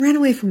ran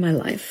away from my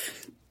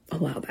life a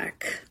while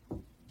back,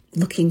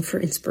 looking for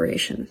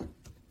inspiration.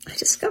 I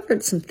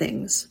discovered some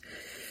things.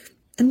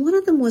 And one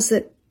of them was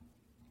that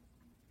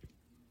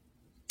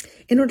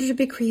in order to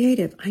be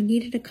creative, I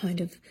needed a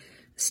kind of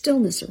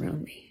stillness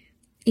around me,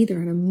 either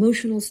an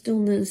emotional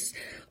stillness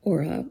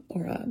or a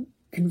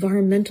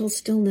environmental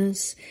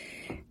stillness.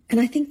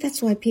 And I think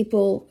that's why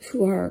people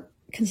who are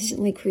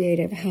consistently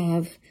creative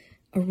have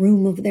a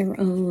room of their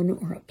own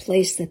or a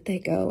place that they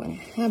go and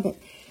a habit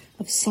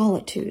of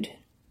solitude.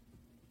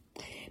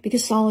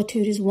 Because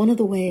solitude is one of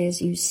the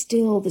ways you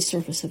still the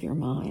surface of your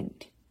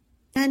mind.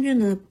 Imagine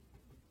the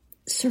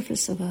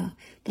surface of the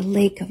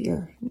lake of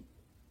your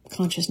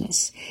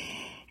consciousness.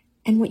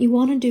 And what you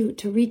want to do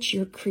to reach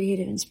your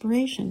creative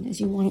inspiration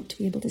is you want to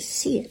be able to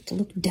see it, to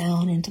look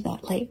down into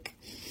that lake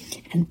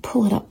and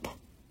pull it up.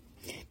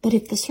 But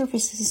if the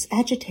surface is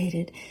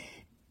agitated,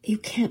 you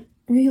can't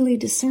really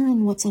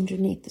discern what's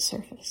underneath the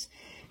surface.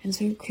 And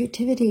so your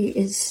creativity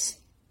is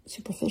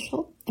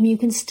superficial. I mean, you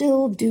can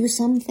still do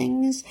some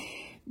things,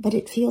 but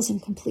it feels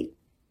incomplete.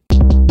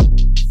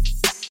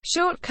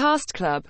 Shortcast Club.